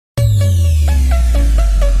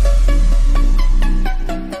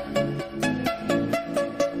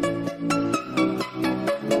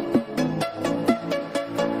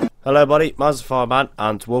Hello buddy, Maz the Fireman,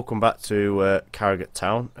 and welcome back to Carrigart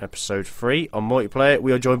Town, episode 3 on multiplayer.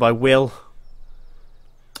 We are joined by Will.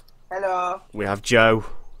 Hello. We have Joe.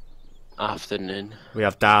 Afternoon. We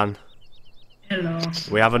have Dan. Hello.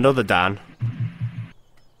 We have another Dan.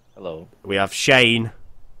 Hello. We have Shane.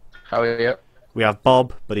 How are you? We have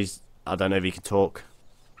Bob, but I don't know if he can talk.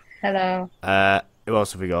 Hello. Who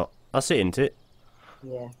else have we got? That's it, isn't it?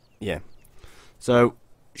 Yeah. Yeah. So,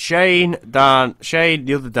 Shane, Dan,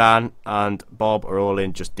 the other Dan, and Bob are all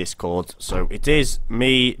in just Discord. So it is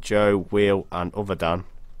me, Joe, Will, and other Dan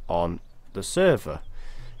on the server.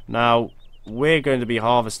 Now, we're going to be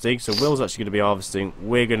harvesting. So Will's actually going to be harvesting.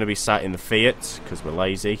 We're going to be sat in the Fiat because we're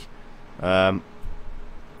lazy. And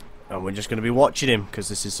we're just going to be watching him because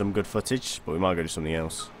this is some good footage. But we might go do something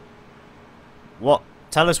else. What?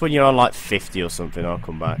 Tell us when you're on like 50 or something. I'll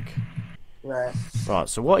come back. Right. Right,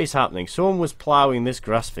 so what is happening? Someone was ploughing this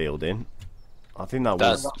grass field in. I think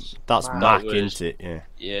that's Mac, isn't it? Yeah.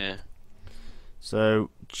 Yeah. So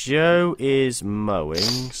Joe is mowing.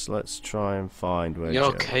 So let's try and find where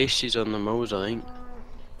Your Joe case is on the mows, I think.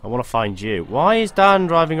 I want to find you. Why is Dan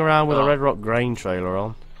driving around with a Oh. Red Rock grain trailer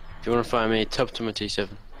on? If you want to find me, top to my T7.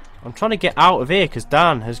 I'm trying to get out of here because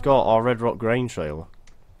Dan has got our Red Rock grain trailer.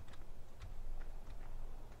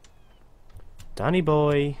 Danny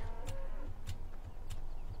boy.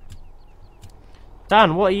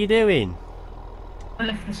 Dan, what are you doing? I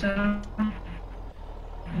left the server.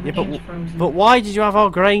 Yeah, but why did you have our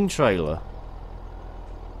grain trailer?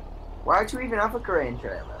 Why do you even have a grain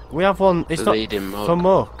trailer? We have one. It's not Leading muck. for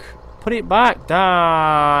muck. Put it back,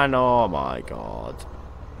 Dan. Oh my god.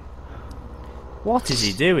 What is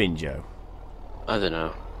he doing, Joe? I don't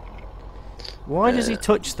know. Why does he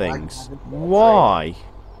touch Why things? haven't you Why?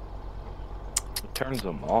 It turns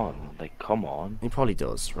them on. Like, come on. He probably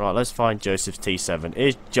does. Right, let's find Joseph's T7.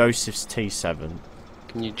 Here's Joseph's T7.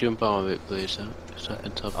 Can you jump out of it, please? So I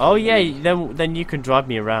can top. Oh yeah, then you can drive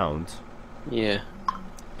me around. Yeah.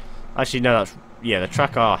 Actually, no, that's the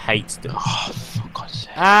tracker hates it. Oh, for God's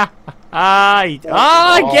sake.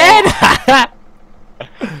 Again!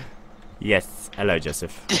 Yes. Hello,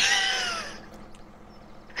 Joseph.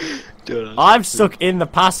 Dude, I'm stuck in the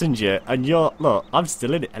passenger, and look. I'm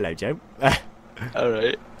still in it. Hello, Joe.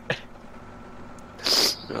 Alright.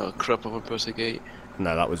 Oh crap, I'm across the gate.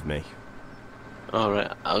 No, that was me.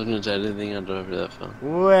 Alright, I was gonna say anything I'd drive that far.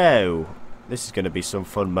 Whoa! This is going to be some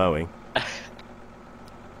fun mowing.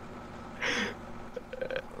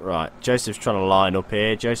 Right, Joseph's trying to line up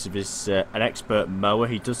here. Joseph is an expert mower.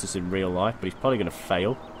 He does this in real life, but he's probably going to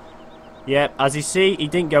fail. Yeah, as you see, he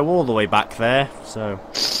didn't go all the way back there, so...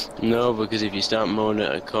 No, because if you start mowing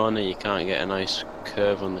at a corner, you can't get a nice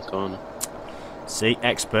curve on the corner. See,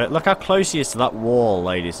 expert. Look how close he is to that wall,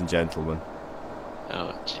 ladies and gentlemen.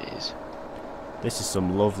 Oh, jeez. This is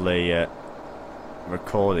some lovely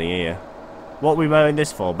recording here. What are we mowing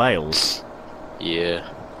this for? Bales?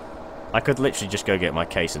 Yeah. I could literally just go get my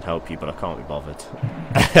case and help you, but I can't be bothered.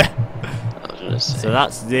 I was gonna say. So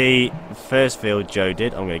that's the first field Joe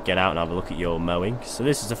did. I'm going to get out and have a look at your mowing. So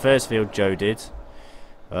this is the first field Joe did.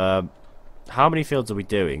 How many fields are we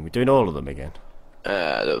doing? We're doing all of them again.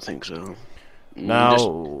 I don't think so. Now,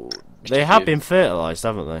 just they a have few. been fertilised,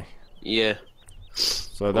 haven't they? Yeah.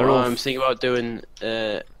 So they're Well, all... I'm thinking about doing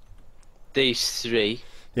these three.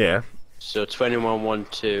 Yeah. So 21, 1,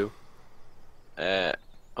 2.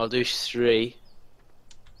 I'll do 3.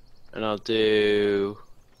 And I'll do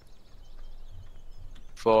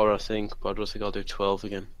 4, I think. But I don't think I'll do 12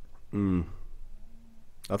 again. Hmm.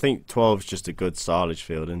 I think 12 is just a good silage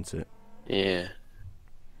field, isn't it? Yeah.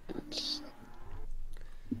 It's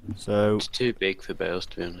So, too big for bales,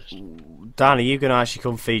 to be honest. Dan, are you going to actually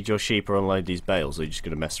come feed your sheep or unload these bales, or are you just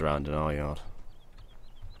going to mess around in our yard?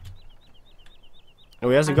 Oh,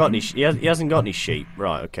 he hasn't got any. He hasn't got any sheep.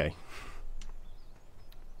 Right. Okay.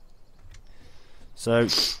 So,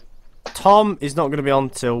 Tom is not going to be on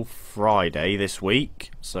till Friday this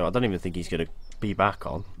week, so I don't even think he's going to be back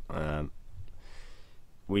on.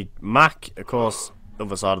 Mac, of course,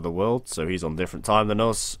 other side of the world, so he's on different time than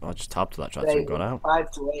us. I just tapped to that tractor and got out.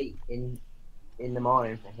 5 to 8 in the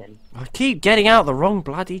morning for him. I keep getting out the wrong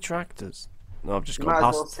bloody tractors. No, I've just You gone might as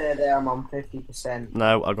past. well say there I'm on 50%.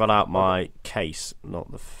 No, I got out my case,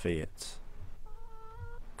 not the Fiat.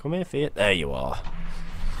 Come here, Fiat. There you are.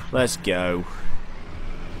 Let's go.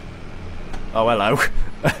 Oh, hello.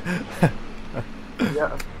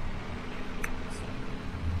 Yeah.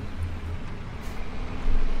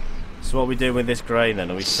 So what are we doing with this grain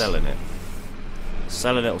then? Are we selling it?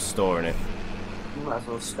 Selling it or storing it? You might as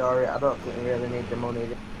well store it. I don't think we really need the money.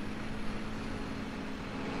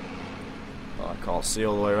 Oh, I can't see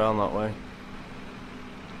all the way around that way.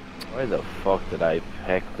 Why the fuck did I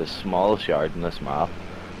pick the smallest yard in this map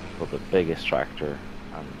for the biggest tractor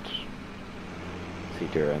and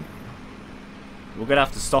seeder in? We're gonna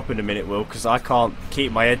have to stop in a minute, Will, because I can't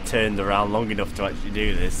keep my head turned around long enough to actually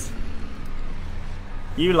do this.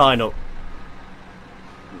 You line up.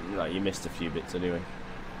 No, you missed a few bits anyway.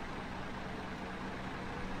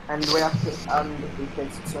 And we have to, and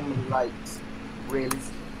because somebody likes really,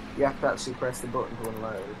 you have to actually press the button to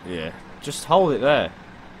unload. Yeah, just hold it there.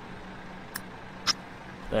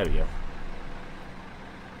 There we go.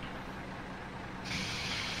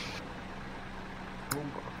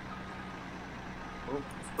 Let's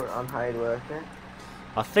put it on hard worker.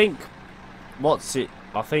 I think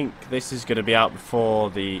I think this is going to be out before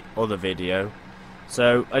the other video.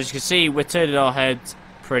 So as you can see, we're turning our heads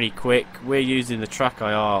pretty quick. We're using the track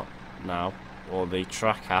IR now, or the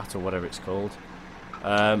track hat, or whatever it's called.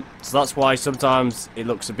 So that's why sometimes it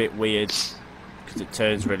looks a bit weird because it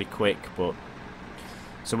turns really quick. But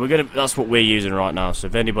so that's what we're using right now. So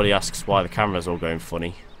if anybody asks why the camera's all going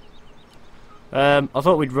funny, I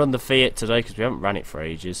thought we'd run the Fiat today because we haven't ran it for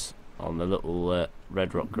ages on the little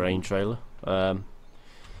Red Rock grain trailer.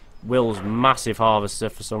 Will's massive harvester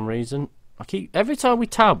for some reason. Every time we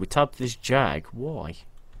tab this Jag. Why?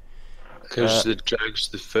 Because the Jag's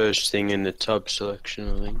the first thing in the tab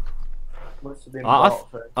selection, I think. Must have been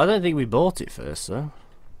bought first. I don't think we bought it first, though.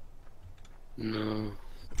 No.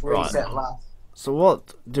 Reset last. So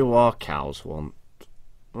what do our cows want?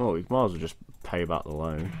 Oh, we might as well just pay back the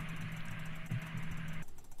loan.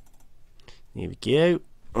 Here we go.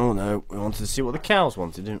 Oh no, we wanted to see what the cows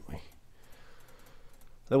wanted, didn't we?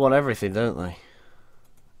 They want everything, don't they?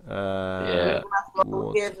 Yeah.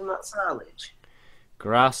 What gave them that silage?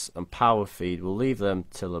 Grass and power feed. We'll leave them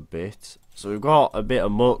till a bit. So we've got a bit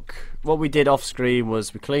of muck. What we did off screen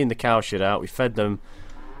was we cleaned the cow shit out. We fed them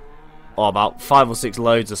about 5 or 6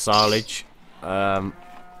 loads of silage.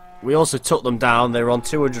 We also took them down. They were on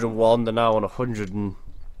 201. They're now on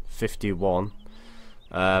 151.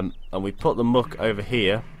 And we put the muck over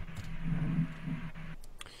here.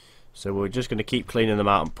 So we're just going to keep cleaning them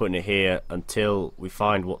out and putting it here until we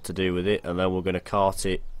find what to do with it, and then we're going to cart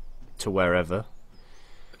it to wherever.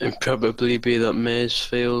 It'd probably be that maize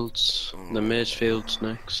fields. The maize fields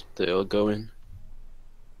next that it'll go in.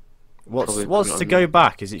 What's to go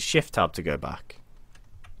back? Is it shift tab to go back?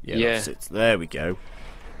 Yeah. That's it. There we go.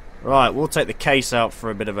 Right, we'll take the case out for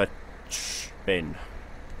a bit of a spin.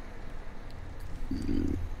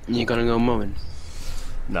 You gonna go mowing?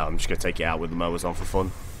 No, I'm just going to take it out with the mowers on for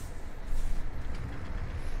fun.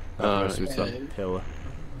 With that pillar.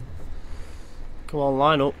 Come on,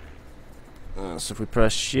 line up. So if we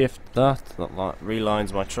press shift, that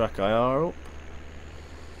relines my track IR up.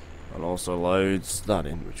 And also loads that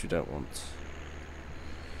in, which we don't want.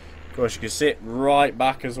 Of course, you can sit right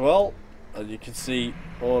back as well. And you can see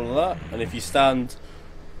all of that. And if you stand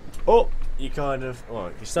up, you kind of... Oh,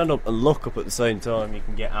 if you stand up and look up at the same time, you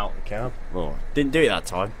can get out the cab. Oh, didn't do it that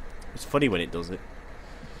time. It's funny when it does it.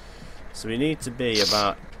 So we need to be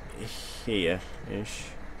about here-ish.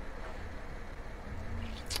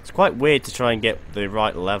 It's quite weird to try and get the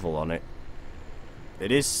right level on it.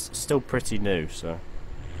 It is still pretty new, so...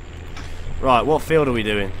 Right, what field are we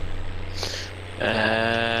doing?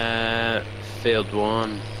 Field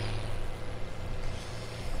 1.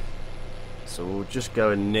 So we'll just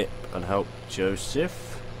go and nip and help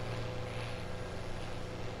Joseph.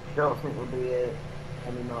 Don't think we'll be here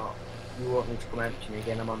anymore. You won't need to come empty me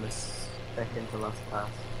again. I'm on this second to last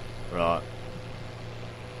pass. Right.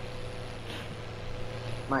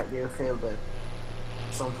 Might do a field of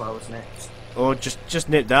sunflowers next. Or just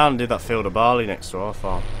nip down and do that field of barley next to our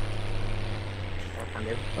farm. I can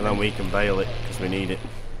do. And then we can bale it, because we need it.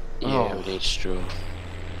 Yeah, Oh. we need straw.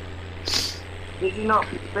 Did you not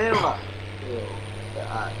feel that field?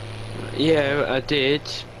 Yeah, I did. We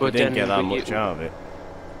But didn't then get that much out of it.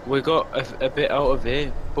 we got a bit out of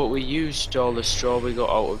it, but we used all the straw we got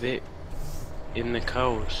out of it in the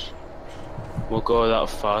cows. We'll go that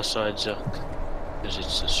far side, Zach, because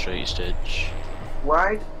it's the straightest edge.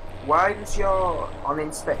 Why does your on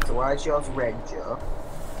inspector? Why is yours red, Joe?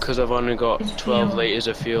 Because I've only got 12 litres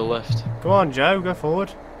of fuel left. Go on, Joe, go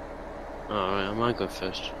forward. Alright, I might go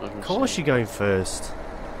first. Of course you're going first.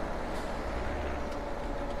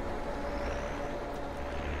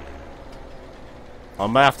 I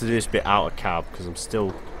may have to do this bit out of cab, because I'm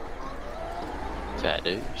still... Fair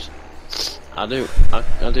dues. I do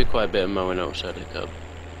quite a bit of mowing outside the cab.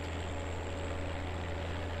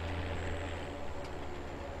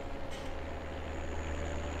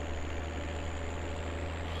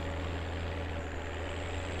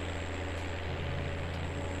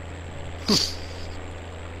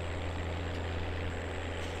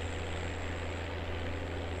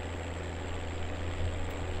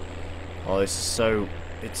 Oh, this is so...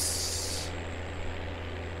 It's...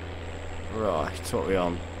 Right, what are we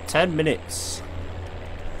on? 10 minutes.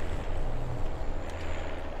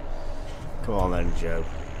 Come on then, Joe.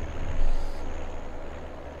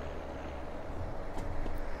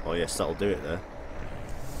 Oh yes, that'll do it there.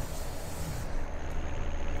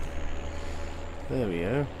 There we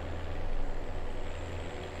go.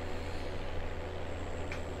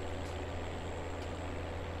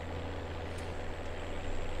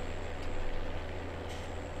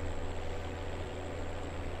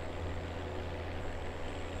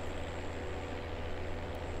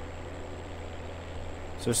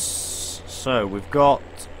 So we've got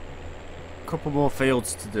a couple more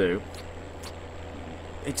fields to do.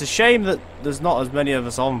 It's a shame that there's not as many of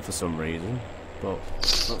us on for some reason, but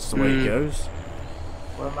that's the way it goes.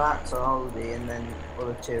 Well, Mark's on holiday, and then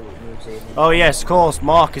other two at New Zealand. Oh yes, of course,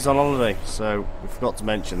 Mark is on holiday, so we forgot to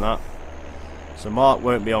mention that. So Mark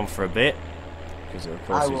won't be on for a bit, because of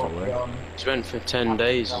course he's away. He's went for 10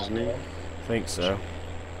 days, isn't he? I think so.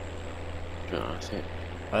 No, I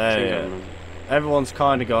think. Everyone's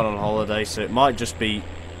kind of gone on holiday, so it might just be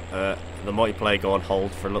the multiplayer go on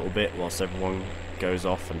hold for a little bit whilst everyone goes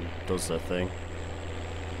off and does their thing.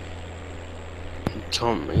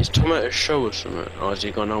 Is Tom at a show or something? Or has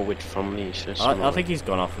he gone out with family? I think he's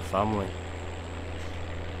gone off with family.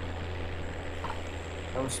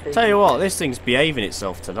 Tell you what, this thing's behaving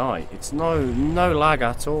itself tonight. It's no lag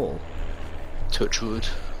at all. Touch wood.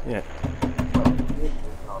 Yeah.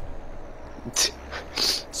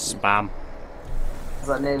 Spam. Was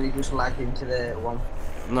that nearly just lagged into the one?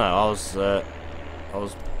 No, I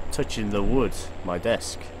was touching the wood, my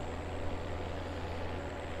desk.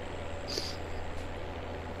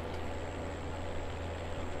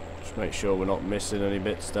 Just make sure we're not missing any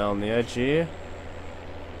bits down the edge here.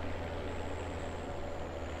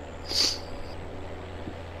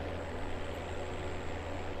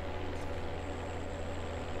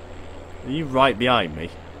 Are you right behind me?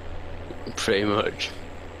 Pretty much.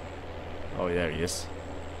 Oh, there he is.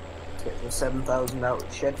 Get the 7,000 out of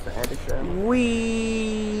the shed for editor.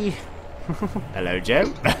 Whee! Hello,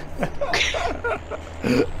 Joe.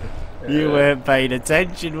 You weren't paying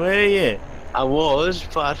attention, were you? I was,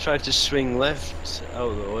 but I tried to swing left out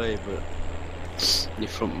of the way, but your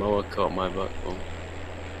front mower caught my backbone.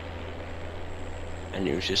 And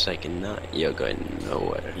it was just like, nah, you're going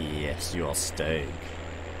nowhere. Yes, you are staying.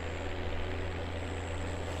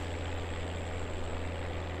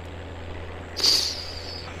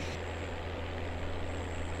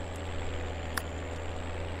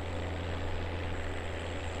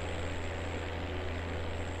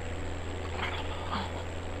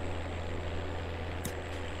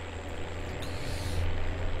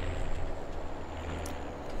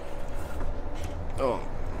 Oh.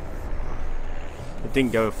 It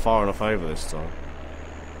didn't go far enough over this time.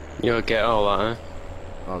 You'll get all that, huh?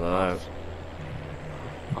 I don't know.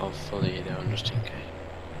 I'll follow you down just in case.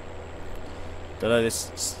 Don't know,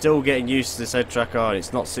 this still getting used to this head track art.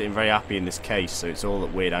 It's not sitting very happy in this case, so it's all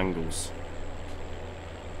at weird angles.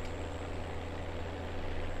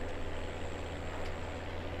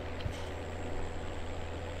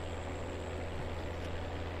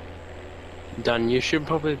 Dan, you should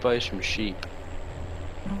probably buy some sheep.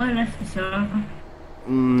 I left the server.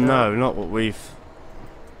 No, not what we've...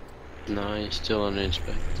 No, you're still on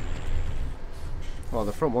inspect. Oh,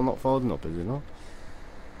 the front one not folding up, is it not?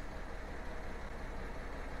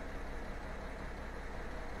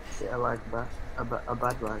 I like that. A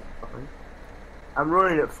bad lag. Sorry. I'm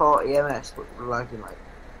running at 40 ms, but we're lagging like.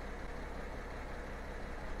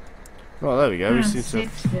 Oh, there we go. We Yeah,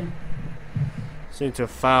 seem to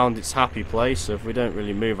have found its happy place, so if we don't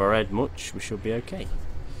really move our head much, we should be okay.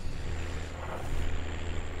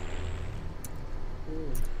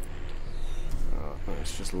 Right,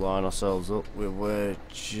 let's just line ourselves up with where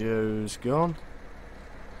Joe's gone.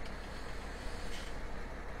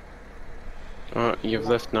 Alright, you've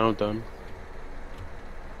left now, Dan.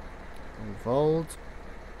 Unfold.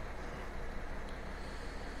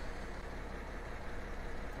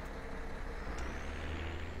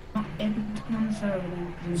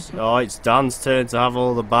 Oh, it's Dan's turn to have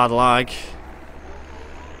all the bad lag.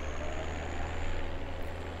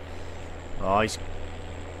 Oh, he's...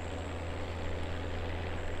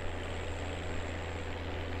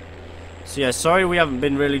 So yeah, sorry we haven't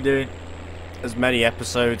been really doing as many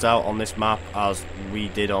episodes out on this map as we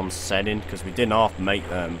did on Senin, because we didn't half make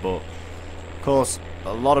them, but of course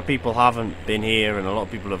a lot of people haven't been here and a lot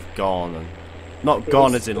of people have gone, and not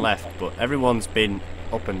gone as in left, but everyone's been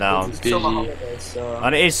up and down. It's summer holidays, so...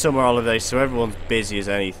 And it is summer holidays, so everyone's busy as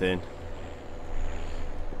anything.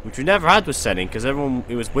 which we never had with setting because everyone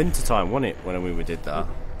it was winter time, wasn't it, when we did that?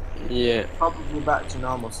 Yeah. Probably back to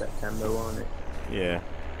normal September, won't it? Yeah.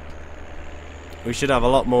 We should have a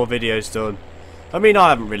lot more videos done. I mean, I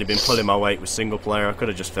haven't really been pulling my weight with single player. I could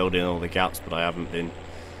have just filled in all the gaps, but I haven't been.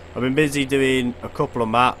 I've been busy doing a couple of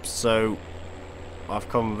maps, so I've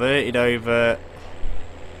converted over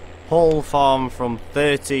Hall Farm from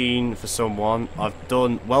 13 for someone. I've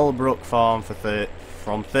done Wellbrook Farm for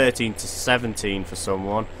from 13 to 17 for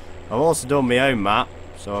someone. I've also done my own map,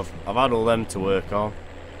 so I've had all them to work on.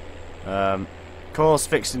 Of course,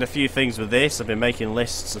 fixing a few things with this. I've been making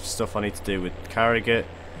lists of stuff I need to do with Carrigart.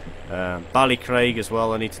 Ballycraig as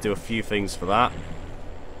well, I need to do a few things for that.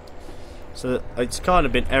 So it's kind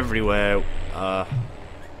of been everywhere. Oh,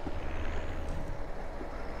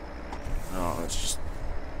 let's just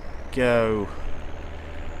go.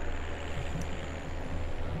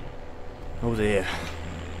 Oh dear.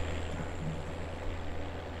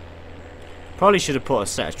 Probably should have put a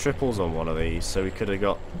set of triples on one of these, so we could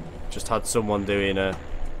have just had someone doing that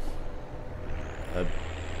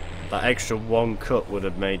extra one cut would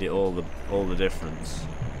have made it all the difference.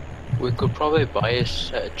 We could probably buy a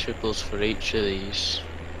set of triples for each of these.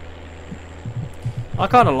 I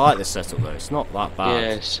kind of like this setup though. It's not that bad.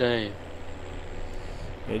 Yeah, same.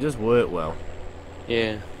 It does work well.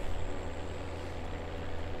 Yeah.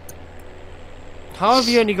 How have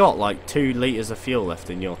you only got like 2 litres of fuel left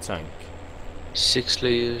in your tank? 6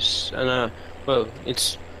 litres, and well,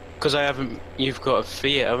 it's because I haven't. You've got a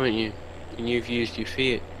Fiat, haven't you? And you've used your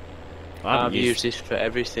Fiat. I've used this for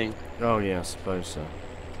everything. Oh yeah, I suppose so.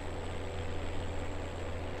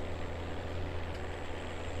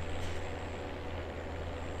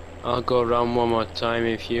 I'll go around one more time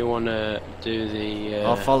if you wanna do the.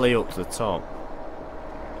 I'll follow you up to the top.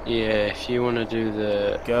 Yeah, if you wanna do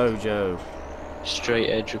the Go, Joe. straight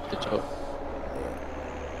edge up the top.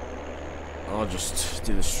 I'll just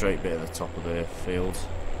do the straight bit at the top of the field.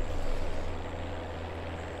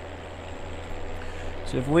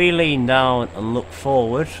 So if we lean down and look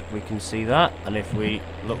forward, we can see that, and if we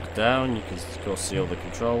look down, you can of course see all the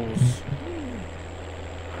controls.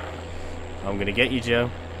 I'm gonna get you, Joe.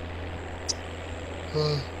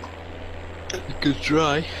 Good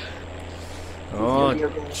try. Oh,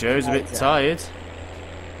 Joe's a bit tired.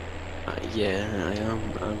 Yeah, I am.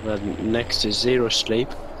 I've had next to zero sleep.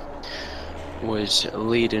 Was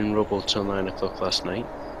leading rubble till 9 o'clock last night.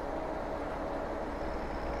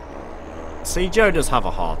 See, Joe does have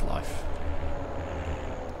a hard life.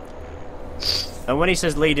 And when he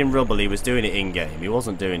says leading rubble, he was doing it in game. He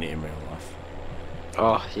wasn't doing it in real life.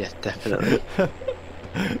 Oh yeah, definitely.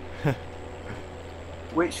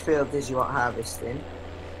 Which field did you want harvesting?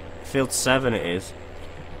 Field 7 it is.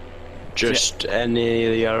 Just any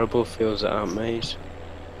of the arable fields that aren't maize.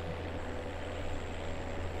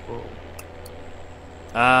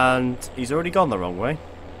 And he's already gone the wrong way.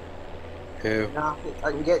 Who? No,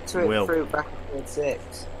 I can get to it Will. through back in field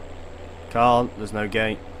 6. Can't, there's no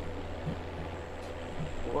gate.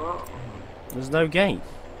 What? There's no gate.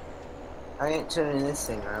 I ain't turning this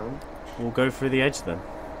thing around. We'll go through the edge then.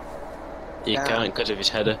 You Yeah. can't because of his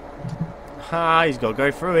header. Ha, he's got to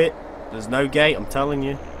go through it. There's no gate, I'm telling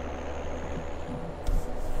you.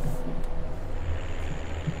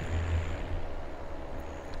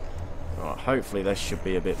 Right, hopefully this should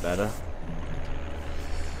be a bit better.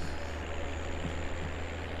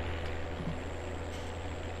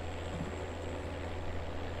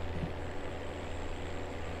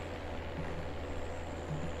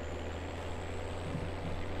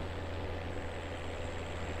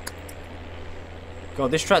 God,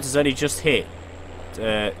 this tractor's only just hit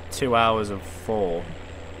 2 hours and 4.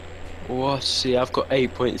 What? See, I've got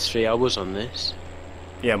 8.3 hours on this.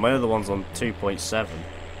 Yeah, my other one's on 2.7.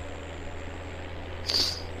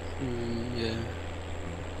 Yeah.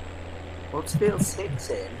 What's field 6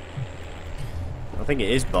 in? I think it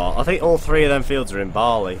is I think all 3 of them fields are in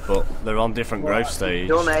barley, but they're on different growth stage.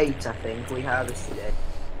 Done 8, I think. We harvested it.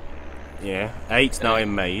 Yeah, 8's now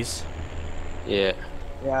in maize. Yeah.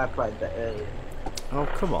 Yeah, I played that earlier. Oh,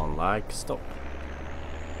 come on, lag, stop.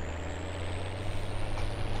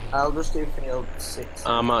 I'll just do field 6.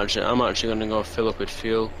 I'm actually gonna go fill up with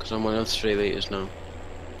fuel because I'm on 3 litres now.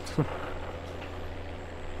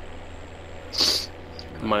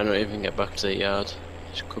 Might not even get back to the yard.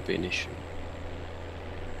 This could be an issue.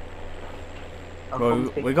 Well,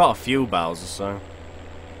 we got a few barrels or so.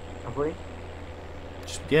 Have we?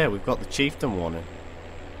 Yeah, we've got the chieftain one in.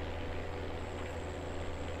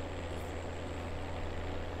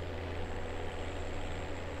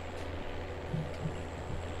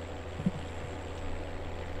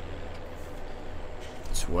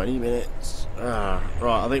 $20 minutes.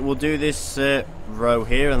 Right, I think we'll do this row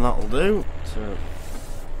here, and that'll do. So,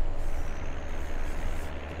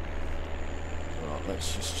 right,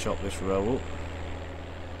 let's just chop this row up.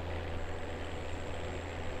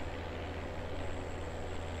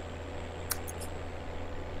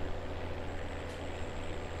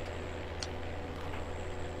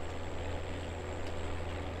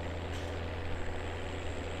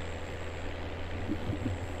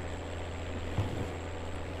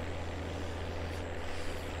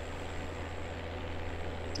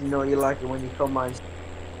 You know you like it when you come mine.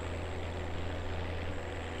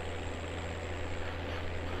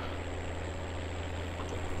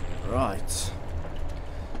 Right.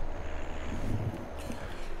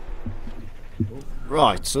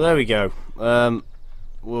 Right, so there we go.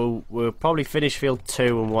 We'll probably finish field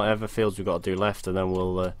 2 and whatever fields we've got to do left, and then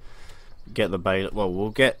we'll get the baler. Well, we'll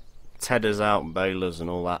get tedders out and balers and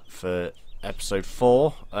all that for episode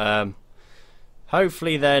 4.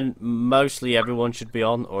 Hopefully then mostly everyone should be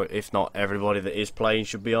on, or if not everybody that is playing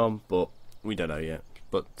should be on, but we don't know yet.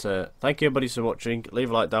 But thank you everybody for watching. Leave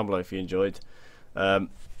a like down below if you enjoyed. Add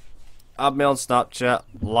me on Snapchat,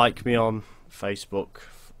 like me on Facebook,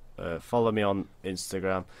 follow me on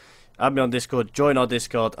Instagram, add me on Discord, join our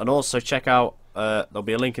Discord, and also check out, there'll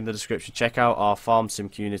be a link in the description, check out our farm sim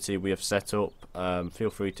community we have set up. Feel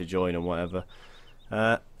free to join and whatever.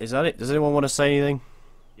 Is that it? Does anyone want to say anything?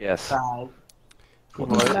 Yes.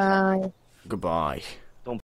 Bye. Goodbye.